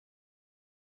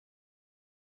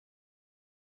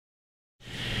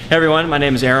Hey everyone, my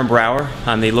name is Aaron Brower.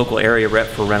 I'm the local area rep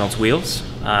for Reynolds Wheels.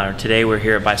 Today we're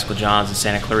here at Bicycle John's in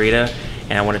Santa Clarita,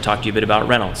 and I want to talk to you a bit about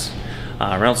Reynolds.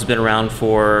 Reynolds has been around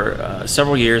for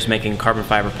several years making carbon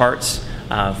fiber parts,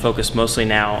 focused mostly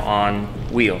now on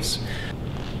wheels.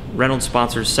 Reynolds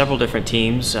sponsors several different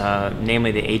teams,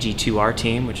 namely the AG2R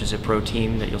team, which is a pro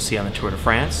team that you'll see on the Tour de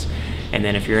France. And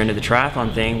then if you're into the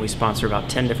triathlon thing, we sponsor about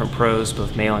 10 different pros,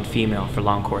 both male and female, for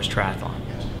long course triathlon.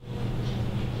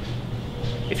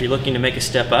 If you're looking to make a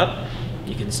step up,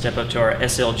 you can step up to our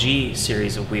SLG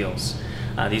series of wheels.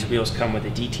 These wheels come with a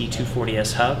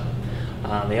DT240S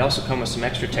hub. They also come with some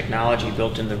extra technology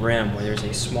built in the rim where there's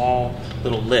a small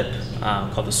little lip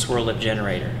called the swirl lip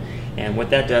generator. And what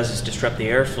that does is disrupt the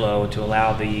airflow to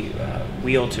allow the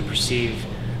wheel to perceive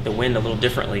the wind a little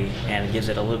differently, and it gives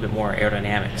it a little bit more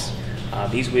aerodynamics.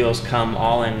 These wheels come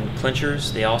all in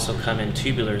clinchers. They also come in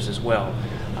tubulars as well.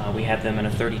 We have them in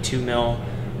a 32 mil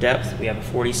depth. We have a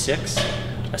 46,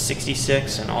 a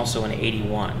 66, and also an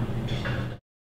 81.